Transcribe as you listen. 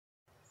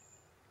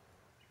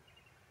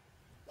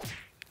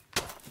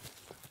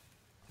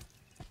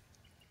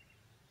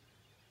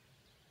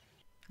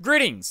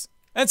Greetings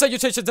and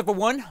salutations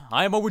everyone,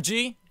 I am OG,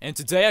 and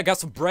today I got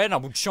some bread and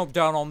I'm gonna chomp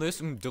down on this,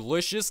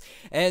 delicious,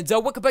 and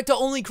welcome back to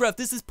OnlyCraft.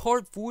 This is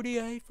part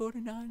 48,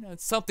 49,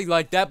 something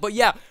like that, but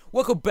yeah,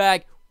 welcome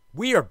back,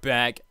 we are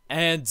back,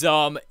 and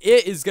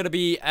it is gonna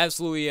be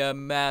absolutely a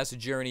massive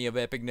journey of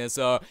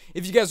epicness.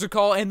 If you guys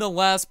recall, in the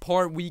last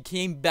part, we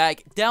came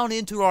back down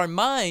into our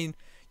mine,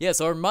 yes,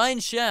 our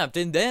mine shaft,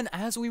 and then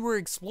as we were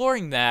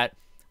exploring that,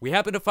 we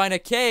happened to find a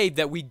cave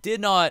that we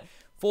did not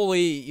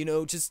fully, you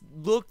know, just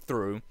look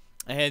through.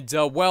 And,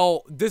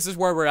 well, this is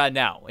where we're at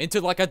now,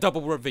 into like a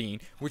double ravine,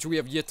 which we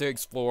have yet to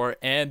explore,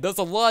 and there's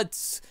a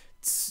lot,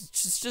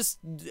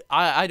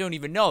 I don't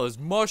even know, there's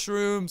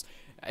mushrooms,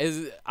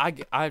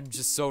 I'm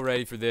just so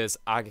ready for this.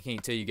 I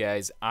can't tell you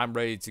guys, I'm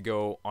ready to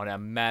go on a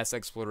mass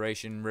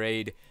exploration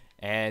raid,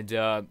 and,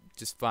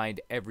 just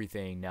find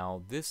everything.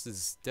 Now, this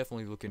is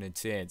definitely looking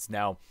intense.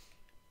 Now,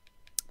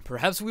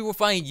 perhaps we will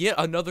find yet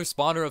another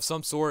spawner of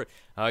some sort.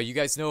 You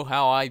guys know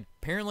how I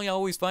apparently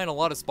always find a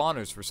lot of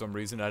spawners for some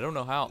reason. I don't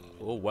know how.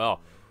 Oh, wow.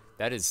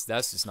 That's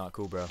just not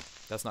cool, bro.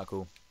 That's not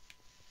cool.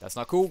 That's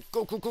not cool.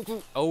 Go.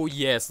 Oh,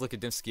 yes. Look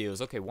at them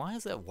skills. Okay, why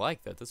is that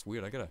like that? That's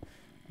weird. I gotta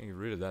get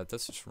rid of that.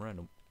 That's just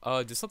random.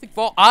 Did something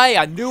fall?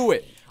 I knew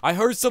it. I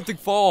heard something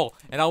fall,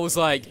 and I was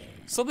like,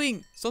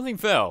 something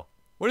fell.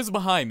 What is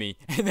behind me?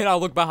 And then I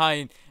look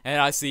behind,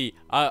 and I see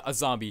a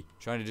zombie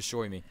trying to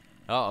destroy me.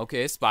 Oh,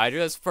 okay, spider.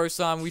 That's the first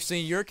time we've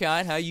seen your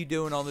kind. How you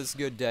doing on this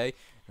good day?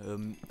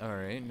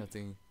 Alright,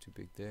 nothing too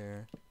big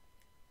there.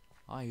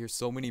 I hear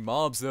so many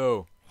mobs,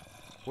 though.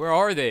 Where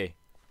are they?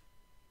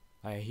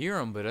 I hear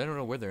them, but I don't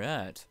know where they're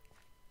at.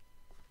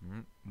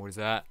 What is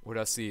that? What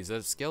do I see? Is that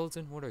a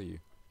skeleton? What are you?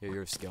 Yeah,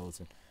 you're a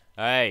skeleton.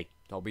 Hey,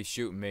 don't be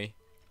shooting me.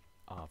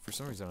 For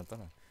some reason, I thought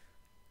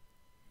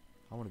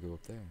I want to go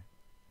up there.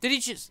 Did he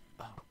just...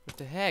 Oh, what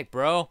the heck,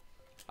 bro?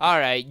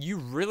 Alright, you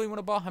really want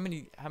to ball? How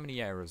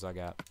many arrows I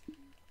got?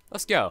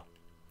 Let's go.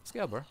 Let's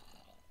go, bro.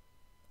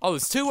 Oh,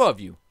 there's two of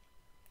you.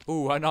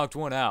 Ooh, I knocked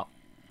one out.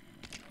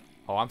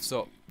 Oh, I'm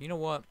so... You know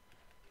what?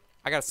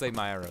 I gotta save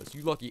my arrows.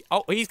 You lucky...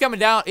 Oh, he's coming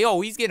down.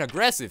 Oh, he's getting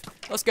aggressive.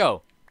 Let's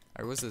go.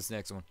 Alright, what's this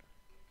next one?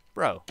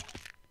 Bro.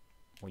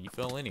 Well, you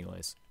fell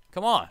anyways.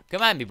 Come on.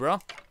 Come at me, bro.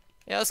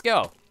 Yeah, let's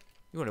go.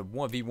 You want to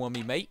 1v1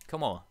 me, mate?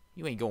 Come on.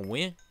 You ain't gonna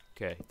win.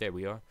 Okay, there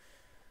we are.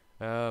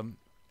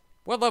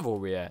 What level are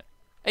we at?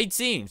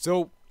 18.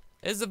 So,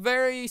 it's a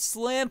very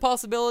slim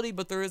possibility,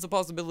 but there is a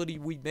possibility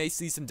we may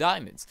see some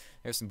diamonds.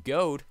 There's some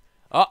gold.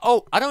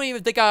 Oh, I don't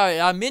even think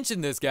I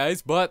mentioned this,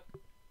 guys, but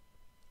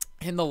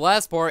in the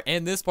last part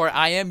and this part,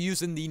 I am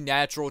using the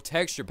natural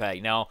texture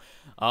pack. Now,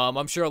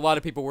 I'm sure a lot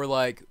of people were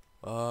like,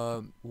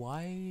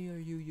 why are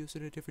you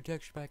using a different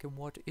texture pack, and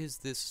what is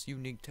this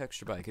unique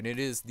texture pack? And it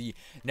is the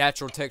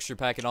natural texture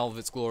pack in all of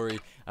its glory.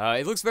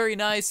 It looks very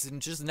nice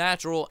and just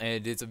natural,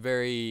 and it's a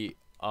very...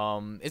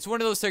 it's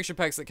one of those texture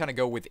packs that kind of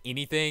go with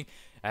anything.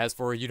 As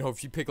for, you know,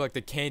 if you pick like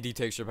the candy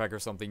texture pack or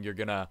something, you're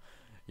gonna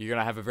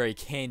have a very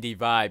candy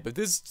vibe. But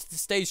this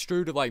stays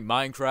true to like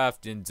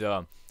Minecraft,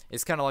 and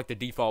it's kind of like the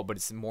default, but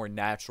it's more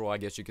natural, I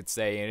guess you could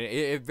say. And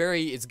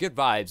it's good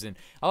vibes. And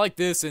I like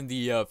this and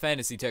the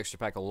fantasy texture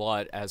pack a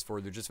lot. As for,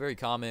 they're just very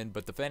common,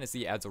 but the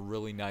fantasy adds a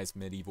really nice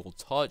medieval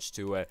touch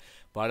to it.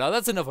 But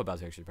that's enough about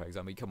texture packs.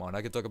 I mean, come on,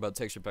 I could talk about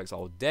texture packs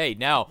all day.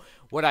 Now,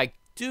 what I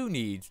do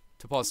need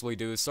to possibly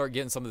do is start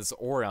getting some of this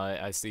ore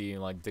I see,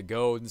 like the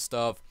gold and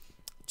stuff,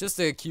 just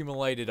to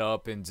accumulate it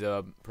up and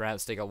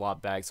perhaps take a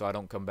lot back so I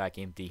don't come back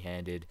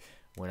empty-handed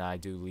when I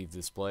do leave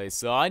this place.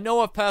 So I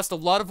know I've passed a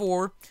lot of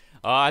ore.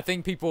 I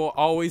think people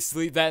always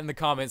leave that in the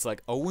comments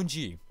like,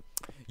 OMG,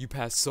 you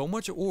passed so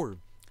much ore,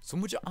 so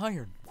much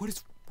iron. What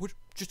is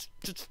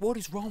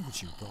wrong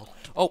with you, bro?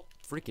 Oh,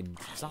 freaking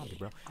zombie,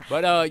 bro.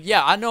 But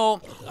yeah, I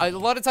know a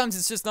lot of times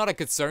it's just not a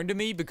concern to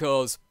me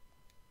because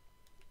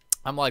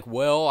I'm like,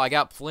 well, I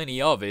got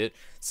plenty of it,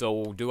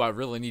 so do I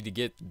really need to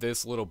get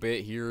this little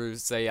bit here?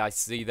 Say I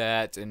see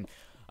that, and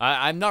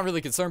I'm not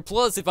really concerned.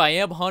 Plus, if I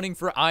am hunting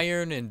for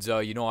iron, and,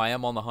 you know, I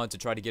am on the hunt to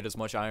try to get as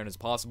much iron as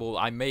possible,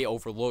 I may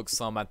overlook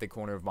some at the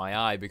corner of my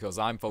eye because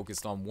I'm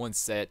focused on one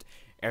set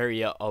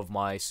area of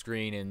my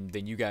screen, and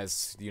then you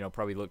guys, you know,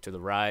 probably look to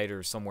the right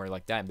or somewhere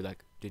like that and be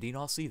like, did he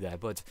not see that?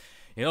 But,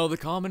 you know, the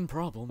common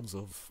problems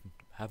of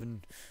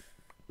having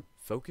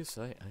focus,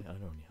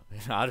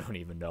 I don't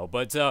even know,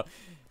 but,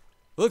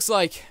 looks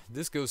like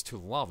this goes to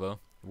lava,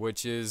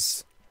 which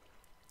is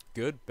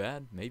good,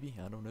 bad, maybe,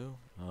 I don't know.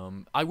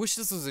 I wish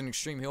this was an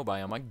extreme hill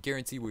biome. I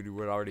guarantee we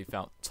would already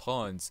found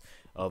tons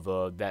of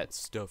that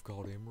stuff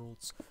called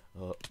emeralds.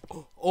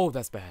 Oh,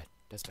 that's bad.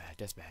 That's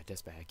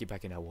bad. Get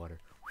back in that water.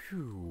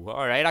 Whew.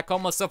 Alright, I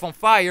caught myself on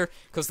fire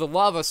because the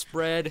lava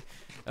spread.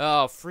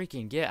 Oh,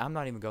 freaking I'm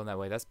not even going that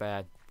way. That's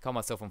bad. Caught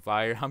myself on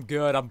fire. I'm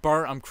good. I'm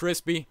burnt. I'm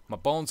crispy. My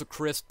bones are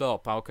crisped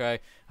up, okay?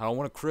 I don't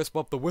want to crisp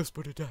up the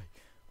whisper today.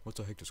 What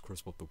the heck does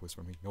crisp up the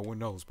whisper mean? No one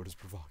knows, but it's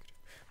provocative.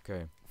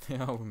 Okay.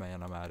 Oh,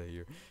 man, I'm out of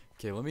here.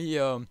 Okay, let me,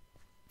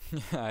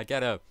 I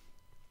gotta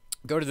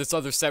go to this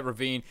other set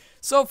ravine.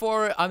 So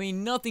far, I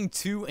mean, nothing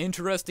too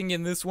interesting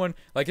in this one.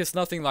 Like, it's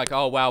nothing like,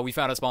 oh, wow, we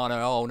found a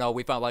spawner. Oh, no,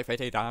 we found like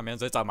 50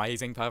 diamonds. It's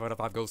amazing. 5 out of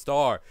 5 gold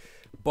star.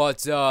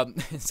 But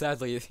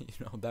sadly,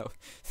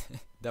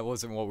 that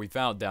wasn't what we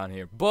found down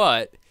here.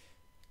 But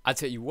I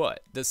tell you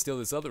what, there's still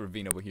this other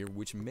ravine over here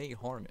which may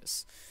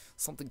harness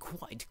something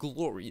quite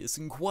glorious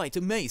and quite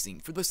amazing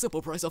for the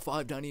simple price of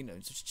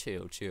 $5.99. Just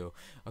chill.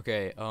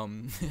 Okay,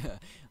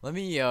 let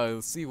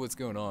me see what's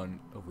going on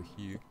over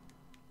here.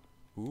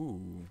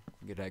 Ooh,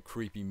 get that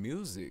creepy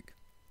music.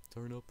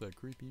 Turn up that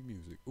creepy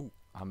music. Ooh,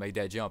 I made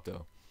that jump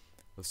though.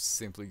 Let's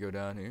simply go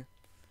down here.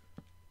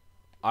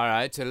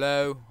 Alright,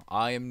 hello.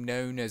 I am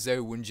known as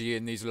Owen G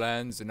in these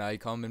lands, and I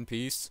come in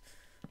peace.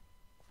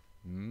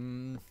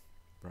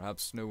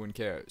 Perhaps no one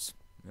cares.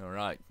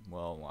 Alright,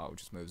 well, I'll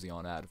just mosey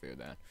on out of here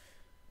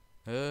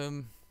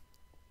then.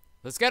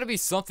 There's gotta be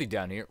something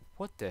down here.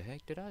 What the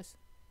heck did I...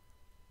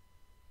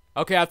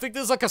 Okay, I think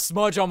there's like a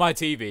smudge on my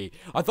TV.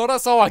 I thought I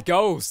saw a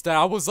ghost, and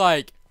I was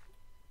like...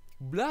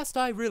 Last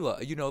I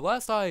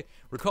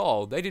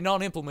recall, they did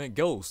not implement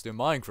ghost in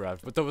Minecraft,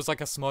 but there was like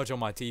a smudge on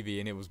my TV,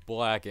 and it was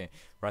black and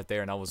right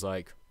there, and I was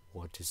like,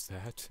 what is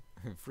that?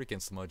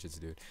 Freaking smudges,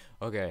 dude.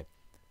 Okay,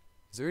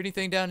 is there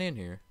anything down in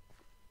here?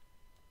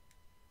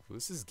 Well,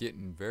 this is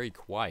getting very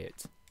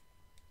quiet.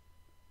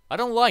 I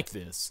don't like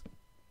this.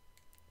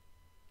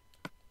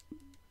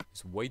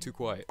 It's way too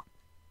quiet.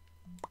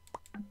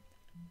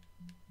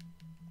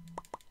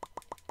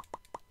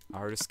 I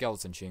heard a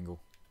skeleton jingle.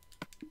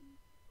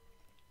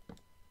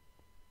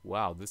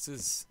 Wow, this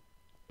is...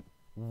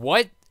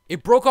 What?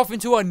 It broke off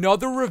into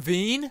another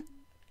ravine?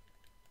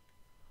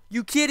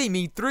 You kidding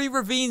me? 3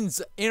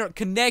 ravines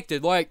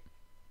connected, like...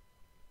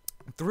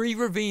 3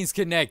 ravines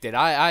connected.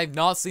 I've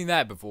not seen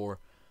that before.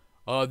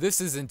 This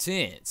is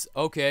intense.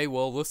 Okay,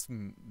 well, let's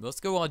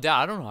go on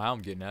down. I don't know how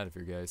I'm getting out of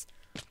here, guys.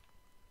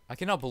 I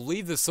cannot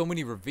believe there's so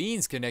many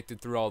ravines connected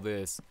through all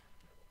this.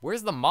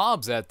 Where's the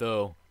mobs at,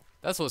 though?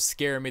 That's what's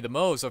scaring me the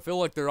most. I feel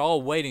like they're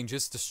all waiting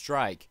just to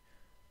strike.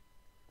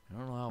 I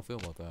don't know how I feel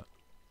about that.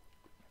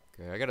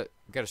 Okay, I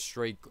got a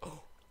straight...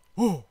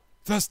 Oh,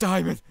 that's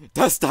diamond!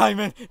 That's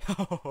diamond!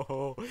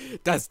 Oh,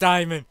 that's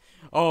diamond!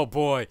 Oh,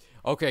 boy.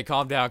 Okay,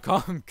 calm down.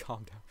 Calm down.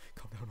 Calm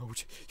down, OG.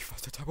 You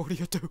found the diamond. What do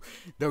you do?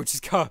 No,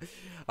 just calm.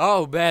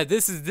 Oh, man,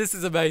 this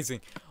is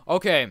amazing.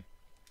 Okay.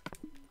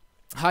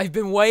 I've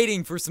been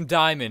waiting for some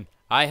diamond.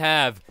 I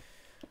have.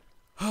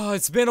 Oh,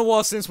 it's been a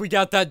while since we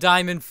got that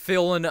diamond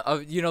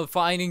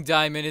finding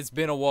diamond. It's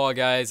been a while,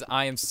 guys.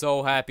 I am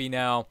so happy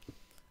now.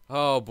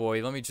 Oh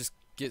boy, let me just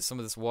get some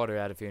of this water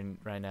out of here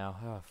right now.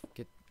 Oh,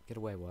 get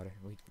away, water.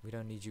 We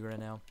don't need you right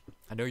now.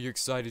 I know you're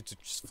excited to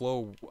just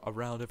flow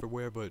around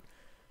everywhere, but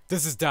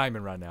this is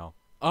diamond right now.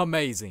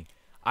 Amazing.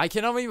 I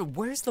cannot even...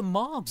 Where's the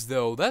mobs,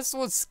 though? That's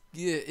what's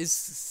is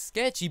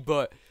sketchy,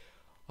 but...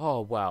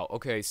 Oh, wow.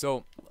 Okay,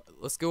 so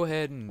let's go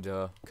ahead and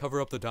cover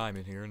up the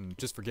diamond here and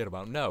just forget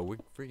about it. No, we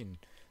freaking...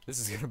 This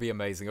is gonna be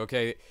amazing,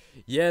 okay?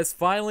 Yes,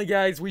 finally,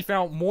 guys, we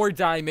found more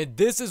diamond.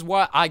 This is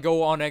what I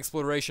go on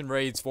exploration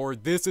raids for.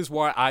 This is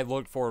what I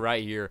look for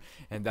right here.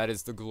 And that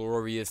is the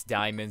glorious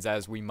diamonds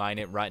as we mine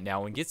it right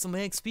now. And get some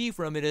XP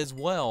from it as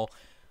well.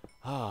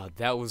 Ah,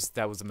 that was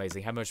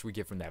amazing. How much we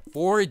get from that?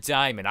 4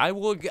 diamond. I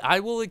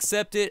will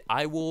accept it.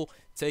 I will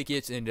take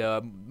it and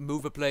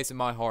move a place in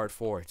my heart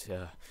for it.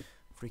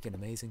 Freaking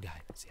amazing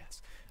diamonds,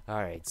 yes.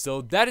 Alright,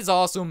 so that is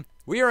awesome.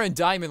 We are in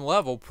diamond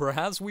level.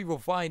 Perhaps we will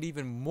find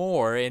even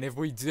more, and if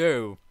we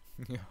do,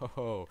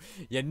 oh,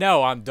 you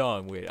know I'm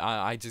done with it.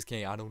 I just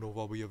can't. I don't know if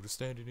I'll be able to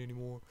stand it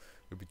anymore.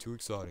 It'll be too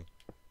exciting.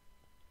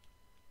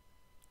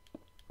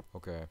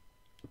 Okay.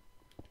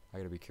 I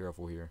gotta be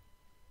careful here.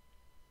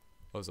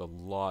 There's a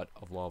lot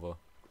of lava.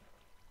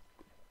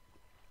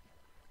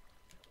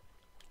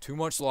 Too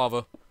much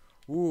lava.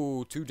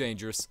 Ooh, too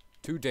dangerous.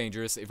 Too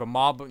dangerous. If a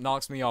mob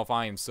knocks me off,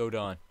 I am so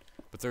done.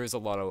 But there is a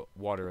lot of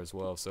water as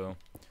well, so...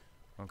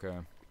 Okay.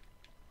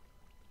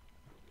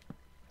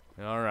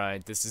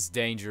 Alright, this is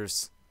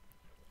dangerous.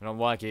 I don't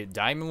like it.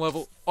 Diamond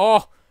level...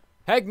 Oh!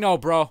 Heck no,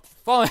 bro!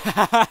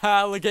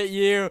 Look at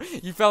you!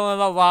 You fell in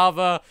the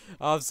lava!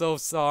 I'm so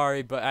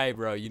sorry, but hey,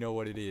 bro, you know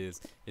what it is.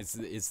 It's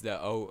the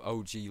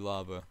OG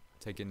lava.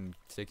 Taking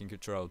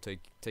control,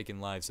 taking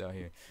lives out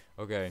here.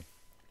 Okay.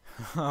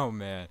 Oh,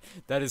 man.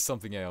 That is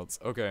something else.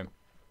 Okay.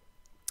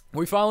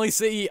 We finally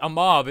see a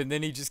mob, and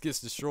then he just gets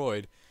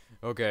destroyed.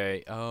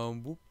 Okay,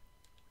 whoop.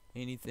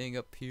 Anything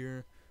up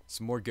here?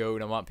 Some more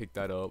gold. I might pick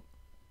that up.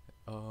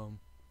 For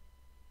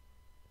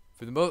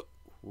the most...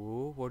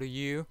 Ooh, what are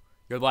you?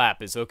 Your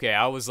lapis. Okay,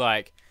 I was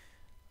like...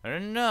 I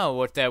don't know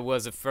what that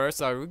was at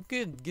first.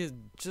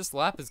 Just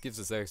lapis gives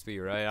us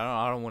XP, right?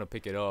 I don't want to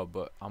pick it up,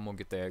 but I'm going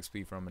to get the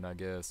XP from it, I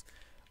guess.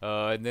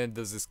 And then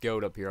there's this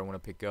gold up here I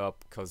want to pick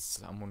up,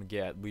 because I'm going to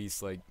get at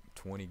least, like,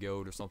 20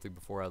 gold or something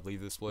before I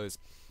leave this place.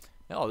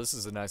 Oh, this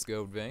is a nice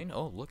gold vein.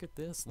 Oh, look at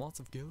this. Lots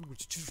of gold.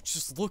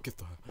 Just look at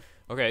that.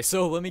 Okay,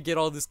 so let me get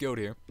all this gold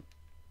here.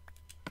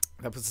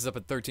 That puts us up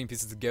at 13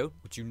 pieces of gold,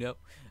 which you know.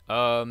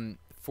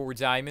 4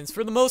 diamonds.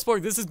 For the most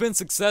part, this has been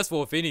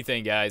successful, if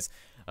anything, guys.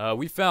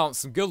 We found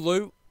some good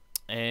loot.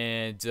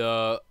 And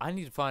I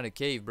need to find a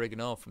cave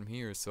breaking off from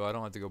here so I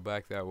don't have to go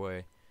back that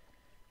way.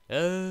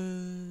 Well,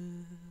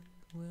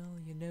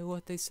 you know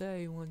what they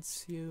say.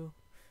 Once you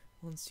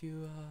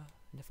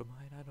Never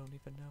mind, I don't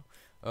even know.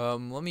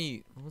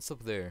 What's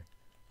up there?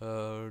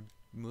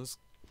 Let's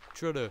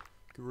try to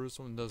get rid of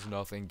something that does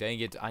nothing. Dang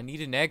it, I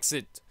need an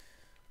exit.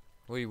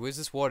 Wait, where's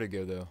this water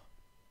go though?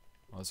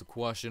 That's a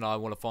question I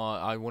want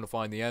to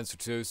find the answer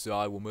to, so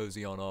I will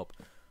mosey on up.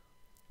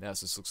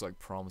 Yes, this looks like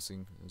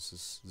promising. This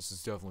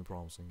is definitely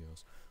promising,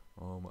 yes.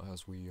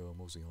 As we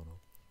mosey on up.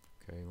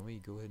 Okay, let me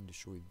go ahead and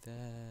destroy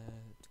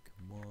that.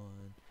 Come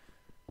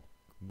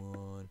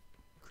on.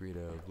 Create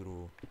a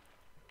little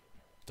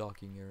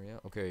docking area.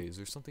 Okay, is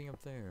there something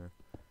up there?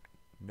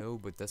 No,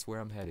 but that's where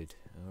I'm headed.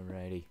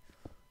 Alrighty.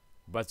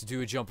 About to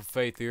do a jump of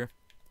faith here.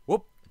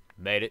 Whoop!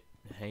 Made it.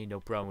 Ain't no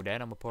problem with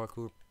that. I'm a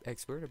parkour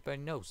expert. Everybody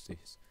knows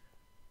this.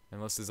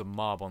 Unless there's a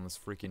mob on this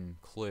freaking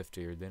cliff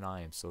here, then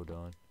I am so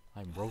done.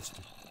 I'm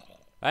roasted.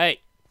 Hey!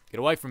 Get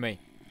away from me.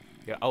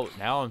 Oh,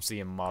 now I'm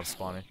seeing mobs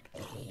spawning.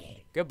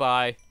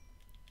 Goodbye.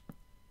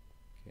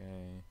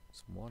 Okay.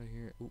 Some water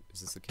here. Ooh,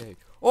 is this a cave?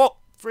 Oh!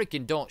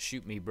 Freaking don't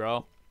shoot me,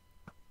 bro.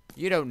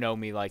 You don't know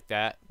me like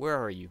that. Where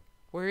are you?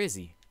 Where is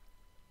he?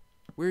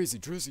 Where is he,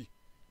 Drizzy?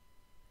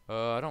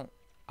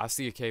 I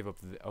see a cave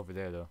over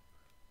there, though.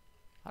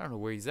 I don't know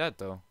where he's at,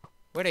 though.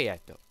 Where they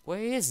at, though? Where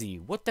is he?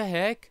 What the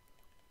heck?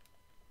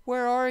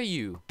 Where are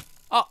you?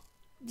 Oh,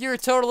 you're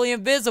totally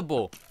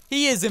invisible.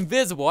 He is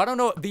invisible. I don't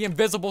know. The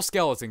invisible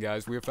skeleton,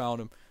 guys. We have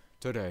found him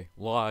today.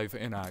 Live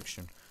in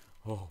action.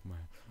 Oh,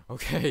 man.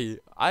 Okay.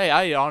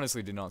 I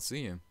honestly did not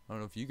see him. I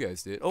don't know if you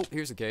guys did. Oh,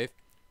 here's a cave.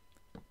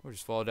 We'll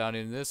just fall down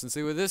into this and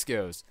see where this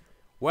goes.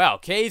 Wow,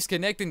 caves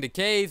connecting to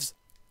caves.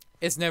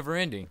 It's never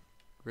ending.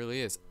 It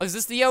really is. Oh, is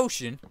this the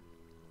ocean?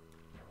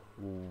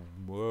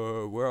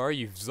 Whoa, where are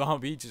you,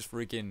 zombie? Just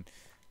freaking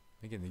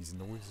making these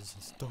noises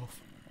and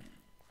stuff.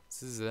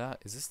 Is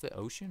this the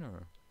ocean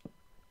or?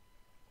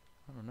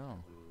 I don't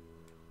know.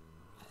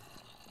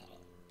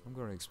 I'm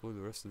going to explore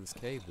the rest of this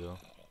cave though.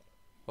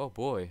 Oh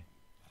boy.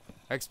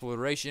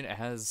 Exploration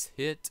has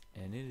hit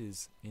and it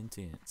is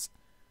intense.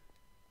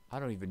 I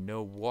don't even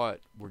know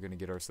what we're going to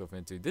get ourselves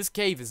into. This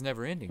cave is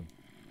never ending.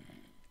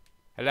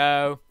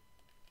 Hello?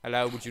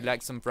 Hello, would you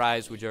like some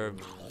fries with your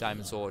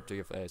diamond sword to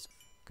your face?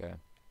 Okay.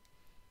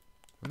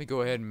 Let me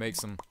go ahead and make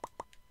some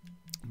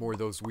more of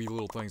those wee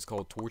little things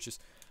called torches.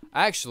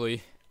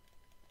 Actually,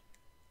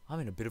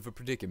 I'm in a bit of a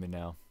predicament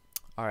now.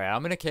 Alright,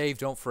 I'm in a cave,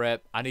 don't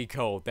fret. I need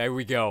coal. There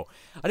we go.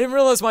 I didn't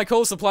realize my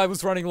coal supply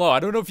was running low. I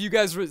don't know if you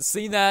guys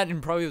seen that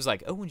and probably was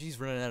like, oh, and he's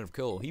running out of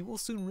coal. He will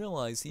soon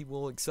realize he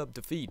will accept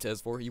defeat,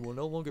 as for he will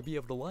no longer be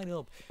able to light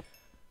up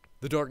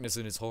the darkness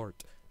in his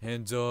heart.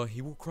 And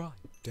he will cry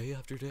day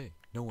after day,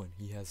 knowing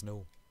he has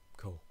no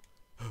coal.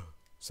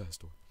 Sad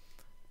story.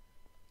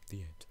 The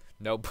end.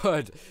 No,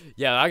 but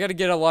yeah, I gotta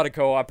get a lot of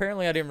coal.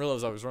 Apparently, I didn't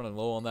realize I was running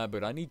low on that,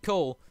 but I need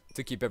coal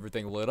to keep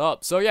everything lit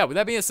up. So yeah, with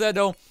that being said,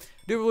 though,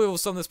 do believe we'll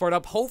sum this part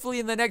up. Hopefully,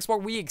 in the next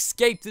part, we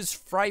escape this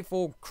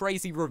frightful,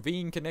 crazy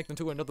ravine connected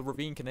to another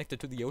ravine,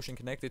 connected to the ocean,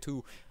 connected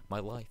to my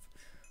life.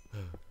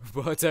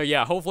 But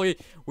yeah, hopefully,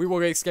 we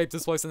will escape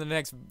this place in the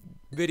next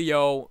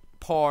video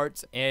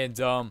part,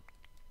 and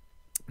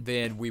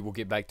then we will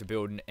get back to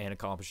building and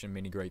accomplishing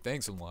many great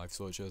things in life,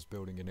 such as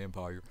building an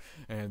empire.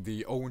 And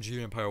the ONG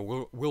empire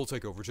will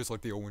take over, just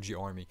like the ONG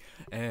army.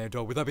 And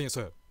with that being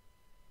said,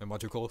 am I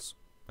too close?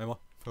 Am I?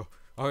 Oh.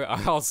 Okay,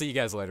 I'll see you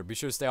guys later. Be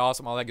sure to stay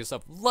awesome, all that good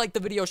stuff. Like the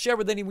video, share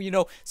with anyone you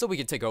know, so we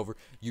can take over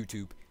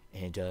YouTube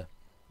and all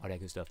that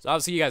good stuff. So I'll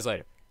see you guys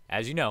later.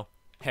 As you know,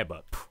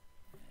 headbutt.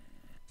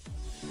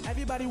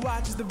 Everybody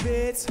watches the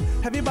vids,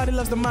 everybody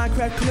loves the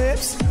Minecraft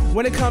clips.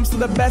 When it comes to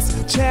the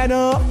best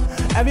channel,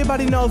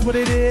 everybody knows what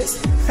it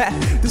is.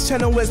 This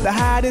channel is the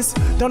hottest.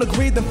 Don't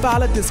agree, then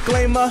file a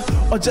disclaimer,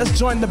 or just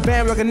join the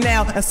bandwagon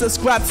now and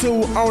subscribe to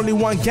Only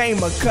One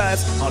Gamer,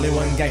 cause Only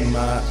One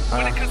Gamer.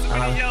 When it comes to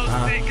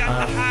videos, they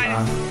got the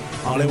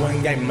highest. Only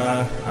One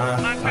Gamer.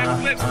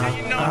 Minecraft clips, so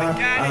you know they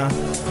got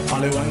it.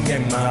 Only One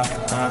Gamer.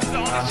 So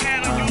on the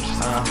channel, you should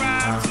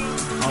subscribe to.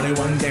 Only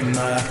One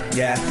Gamer,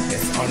 yeah,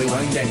 it's Only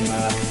One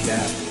Gamer,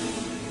 yeah.